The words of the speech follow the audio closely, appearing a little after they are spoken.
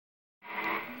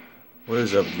What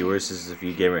is up, viewers? This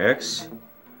is Gamer X.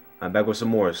 I'm back with some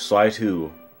more Sly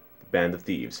 2, the Band of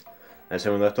Thieves. As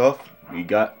when we left off, we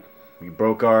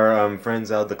broke our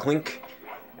friends out of the clink.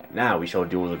 And now we shall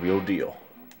deal with the real deal.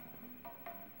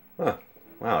 Huh?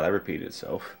 Wow, that repeated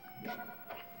itself.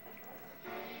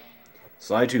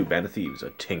 Sly 2, Band of Thieves, a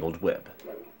tangled web.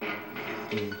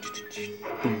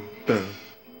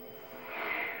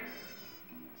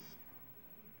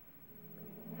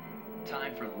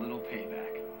 Time for a little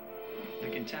payback. The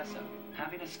Contessa,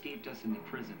 having escaped us in the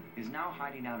prison, is now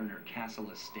hiding out in her castle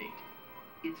estate.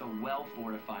 It's a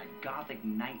well-fortified Gothic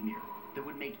nightmare that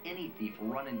would make any thief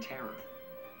run in terror.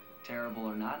 Terrible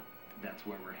or not, that's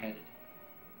where we're headed.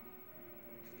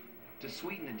 To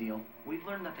sweeten the deal, we've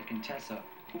learned that the Contessa,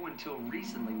 who until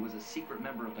recently was a secret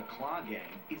member of the Claw Gang,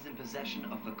 is in possession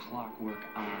of the Clockwork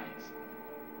Eyes.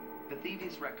 The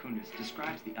Thieves Raccoonist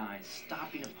describes the eyes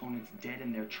stopping opponents dead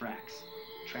in their tracks,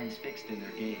 transfixed in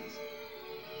their gaze.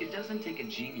 It doesn't take a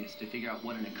genius to figure out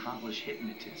what an accomplished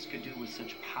hypnotist could do with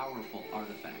such powerful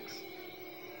artifacts.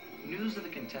 News of the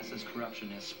Contessa's corruption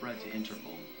has spread to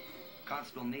Interpol.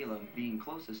 Constable Neela, being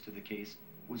closest to the case,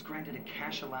 was granted a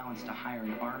cash allowance to hire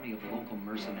an army of local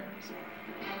mercenaries.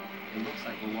 It looks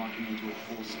like we're walking into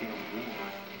a full-scale war.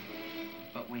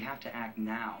 But we have to act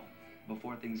now,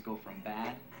 before things go from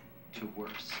bad to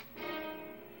worse.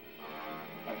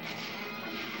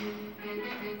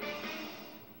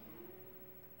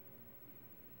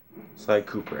 Sly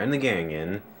Cooper and the gang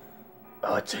in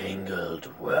a tangled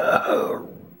web.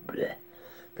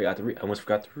 I almost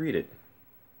forgot to read it.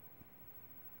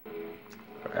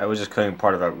 I was just cutting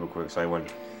part of that real quick, so I'm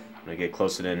gonna get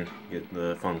closer in, get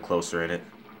the phone closer in it.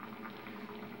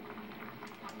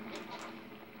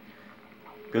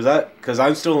 Because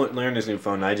I'm still learning this new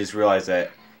phone, and I just realized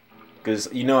that, because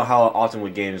you know how often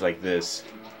with games like this,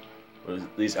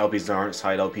 these LPs aren't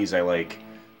side LPs, I like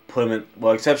put them in,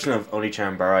 well, exception of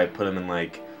Oni-chan Bar, I put them in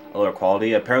like lower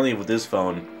quality. Apparently with this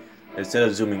phone, instead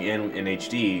of zooming in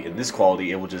HD, in this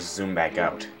quality, it will just zoom back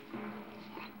out.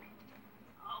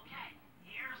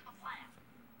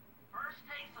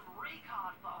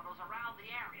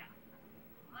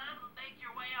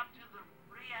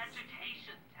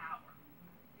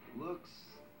 Looks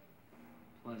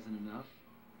pleasant enough.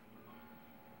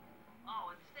 Oh,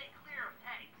 and stay clear of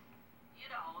tanks. You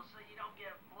know, so you don't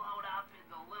get blown up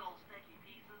into little sticky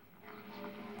pieces.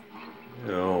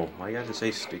 No, why you have to say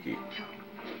sticky?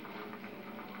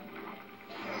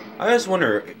 I just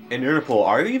wonder, in Interpol,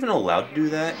 are you even allowed to do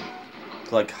that?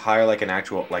 To like hire like an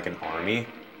actual, like an army?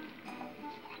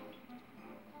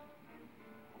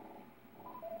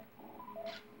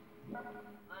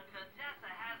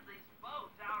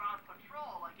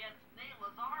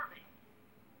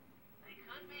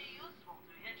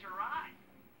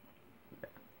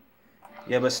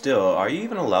 Yeah, but still, are you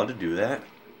even allowed to do that?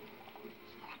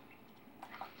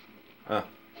 Huh.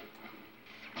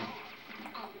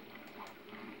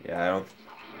 Yeah,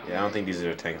 I don't think these are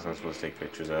the tanks I'm supposed to take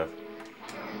pictures of.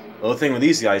 The other thing with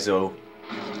these guys, though,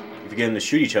 if you get them to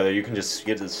shoot each other, you can just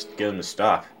get them to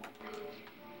stop.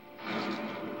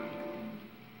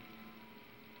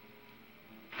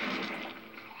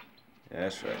 Yeah,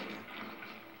 that's right.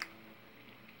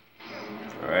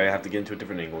 Alright, I have to get into a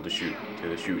different angle to shoot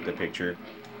the picture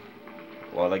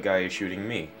while that guy is shooting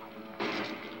me.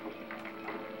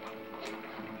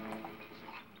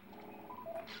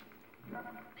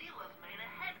 Neela's made a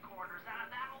headquarters out of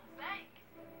that old bank.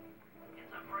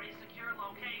 It's a pretty secure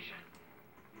location.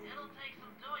 It'll take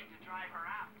some doing to drive her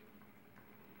out.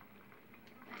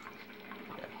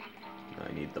 Yeah.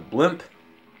 I need the blimp.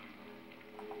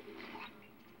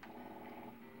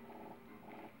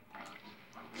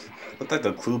 Looked like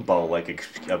the clue ball like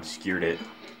obscured it.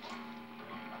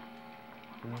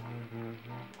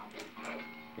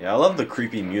 Yeah, I love the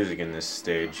creepy music in this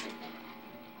stage.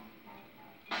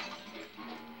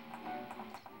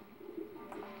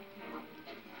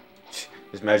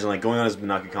 Just imagine like going on his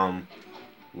Minakicom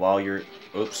while you're,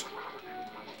 oops.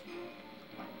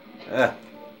 Don't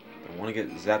want to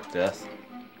get zapped to death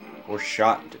or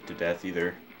shot to death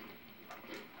either.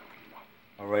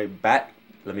 All right, bat.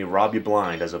 Let me rob you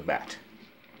blind as a bat.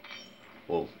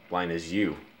 Well, blind as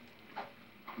you.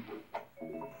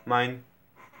 Mine.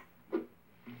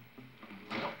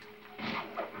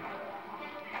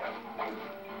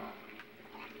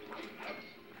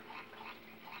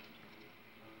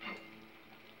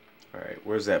 Alright,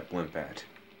 where's that blimp at?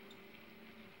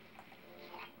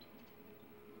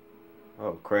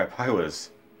 Oh crap,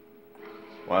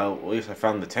 well, at least I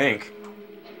found the tank.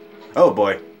 Oh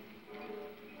boy.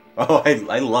 Oh,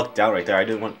 I lucked out right there.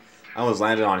 I was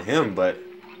landing on him, but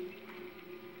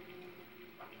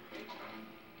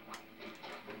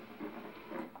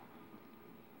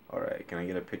Can I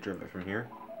get a picture of it from here?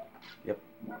 Yep.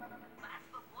 That's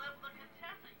the blimp the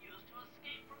Contessa used to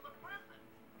escape from the prison.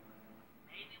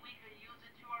 Maybe we could use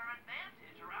it to our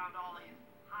advantage around all these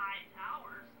high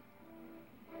towers.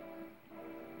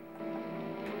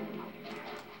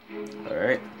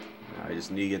 Alright. Now I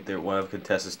just need to get there one of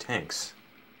Contessa's tanks.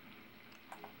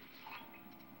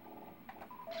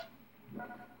 The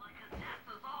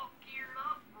Contessa's all geared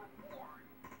up for war.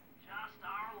 Just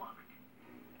our luck.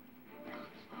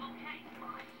 Okay,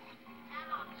 fine. Head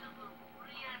on to the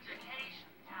re-education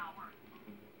tower.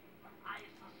 I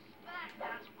suspect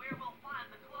that's where we'll find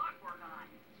the Clockwork Eye.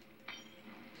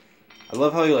 I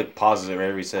love how he like pauses it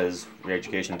whenever he says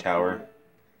re-education tower.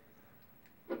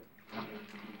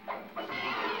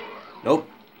 Nope.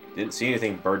 Didn't see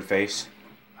anything, bird face.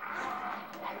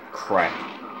 Crap.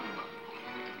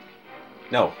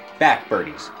 No. Back,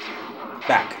 birdies.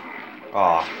 Back.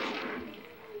 Aw.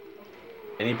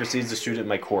 And he proceeds to shoot at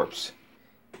my corpse.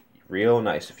 Real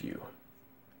nice of you.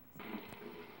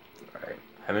 Alright.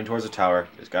 Heading towards the tower.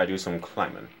 Just gotta do some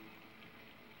climbing.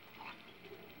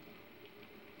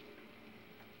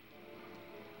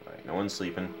 Alright, no one's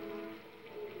sleeping.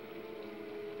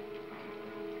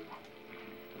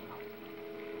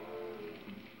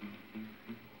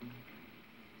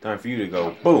 Time for you to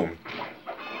go. Boom!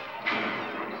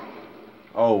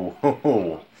 Oh, ho,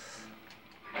 ho.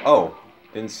 Oh,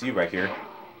 didn't see you right here.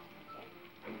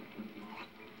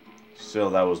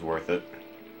 Still, that was worth it. The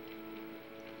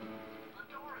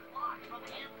door is locked from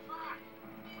the inside.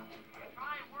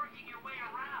 Try working your way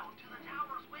around to the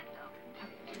tower's window.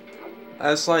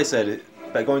 As Sly said,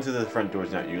 by going to the front door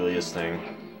is not usually his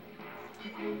thing.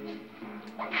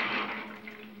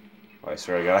 Oh, I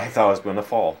swear to God, I thought I was going to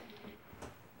fall.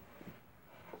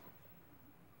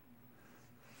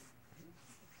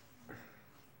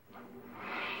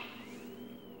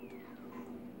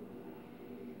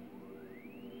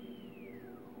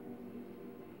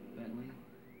 Bentley,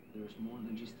 there's more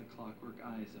than just the Clockwork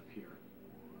Eyes up here.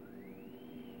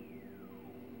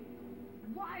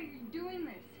 Why are you doing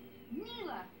this?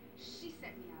 Neela! She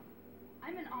set me up.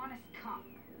 I'm an honest cop.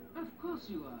 Of course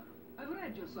you are. I've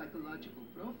read your psychological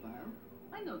profile.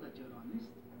 I know that you're honest.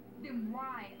 Then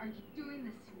why are you doing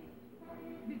this to me?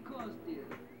 Because, dear,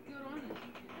 you're honest.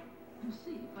 You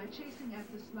see, by chasing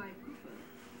after Sly Cooper,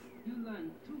 you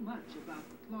learned too much about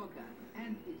the Claw Guy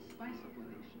and his spice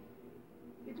operation.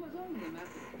 It was only a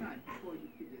matter of time before you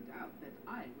figured out that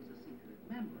I was a secret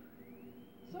member.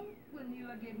 So, when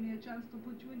Neela gave me a chance to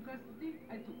put you in custody,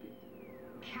 I took it.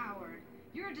 Coward.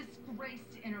 You're a disgrace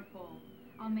to Interpol.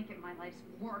 I'll make it my life's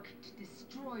work to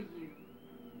destroy you.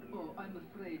 Oh, I'm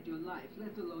afraid your life,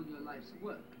 let alone your life's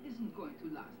work, isn't going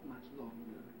to last much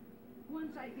longer.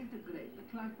 Once I integrate the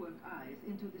Clockwork Eyes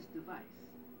into this device,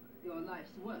 your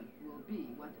life's work will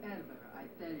be whatever I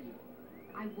tell you.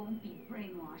 I won't be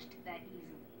brainwashed that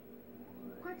easily.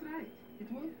 Quite right.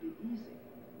 It won't be easy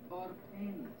or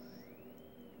painless.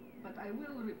 But I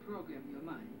will reprogram your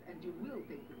mind, and you will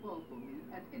take the fall for me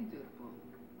at Interpol.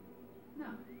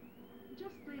 Now,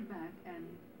 just lay back and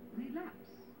relax.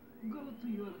 Go to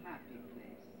your happy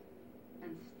place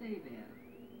and stay there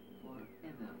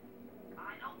forever.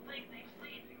 I don't think they've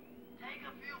seen you. Take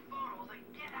a few photos and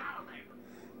get out of there.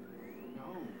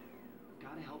 No.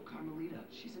 Gotta help Carmelita.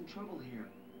 She's in trouble here.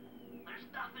 There's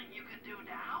nothing you can do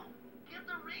now. Get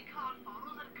the recon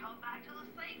photos and come back to the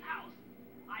safe house.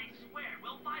 I swear,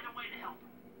 we'll find a way to help.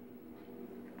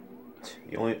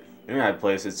 The only internet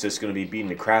place it's just going to be beating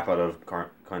the crap out of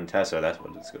Contessa. That's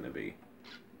what it's going to be.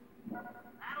 That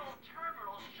old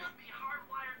terminal should be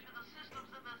hardwired to the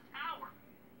systems in this tower.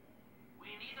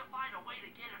 We need to find a way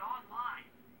to get it online.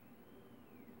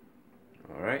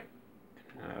 Alright.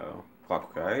 Now,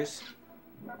 Clockwork Eyes.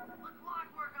 The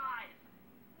Clockwork Eyes.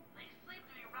 They seem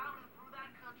to be routed through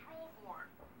that control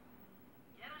board.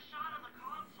 Get a shot of the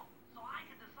console so I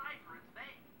can decipher its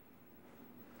name.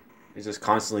 He's just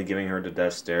constantly giving her the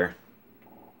death stare.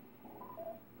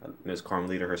 Ms.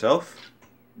 Carmelita herself.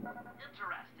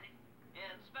 Interesting.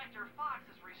 Inspector Fox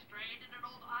is restrained in an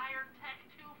old Iron Tech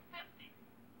 250.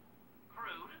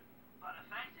 Crude, but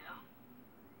effective.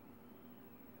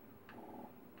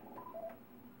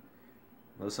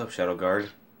 What's up, Shadow Guard?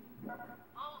 Those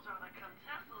are the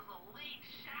Contessa's elite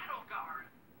Shadow Guard.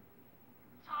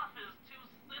 Tough is too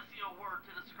sissy a word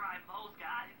to describe those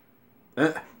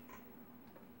guys.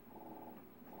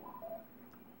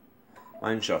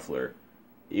 Mind Shuffler.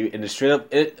 And it's straight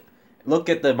up, look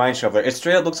at the Mind Shuffler. It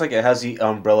straight up looks like it has the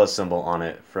umbrella symbol on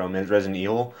it from Resident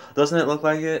Evil. Doesn't it look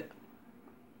like it?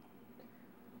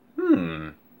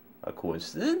 A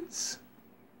coincidence?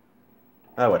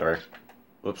 Oh, whatever.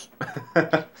 Whoops.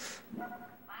 That's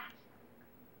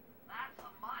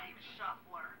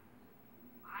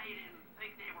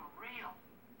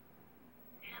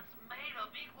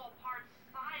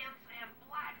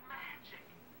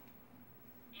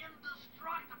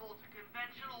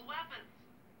weapons.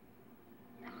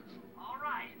 All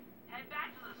right, head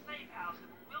back to the safe house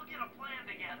and we'll get a plan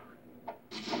together.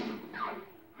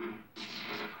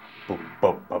 Boom,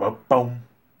 boom, boom, boom, boom.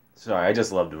 Sorry, I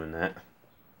just love doing that.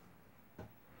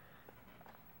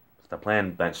 What's the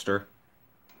plan, Baxter?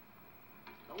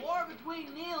 The war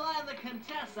between Neela and the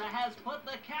Contessa has put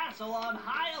the castle on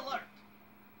high alert.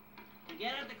 To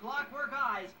get at the Clockwork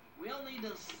Eyes, we'll need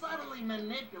to subtly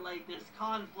manipulate this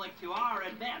conflict to our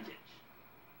advantage.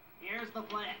 Here's the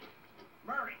plan.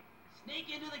 Murray,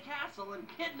 sneak into the castle and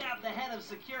kidnap the head of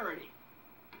security.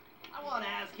 I want to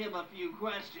ask him a few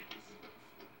questions.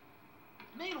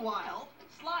 Meanwhile,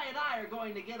 Sly and I are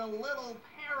going to get a little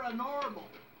paranormal.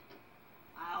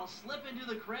 I'll slip into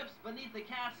the crypts beneath the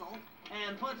castle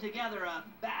and put together a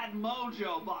bad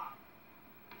mojo bomb.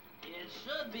 It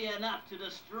should be enough to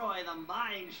destroy the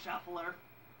Mind Shuffler.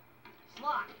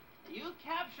 Sly, you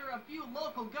capture a few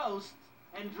local ghosts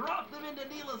and drop them into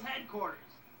Neela's headquarters.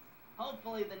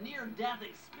 Hopefully the near-death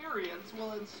experience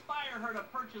will inspire her to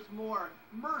purchase more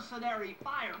mercenary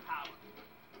firepower.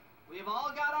 We've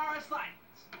all got our assignments.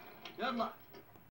 Good luck.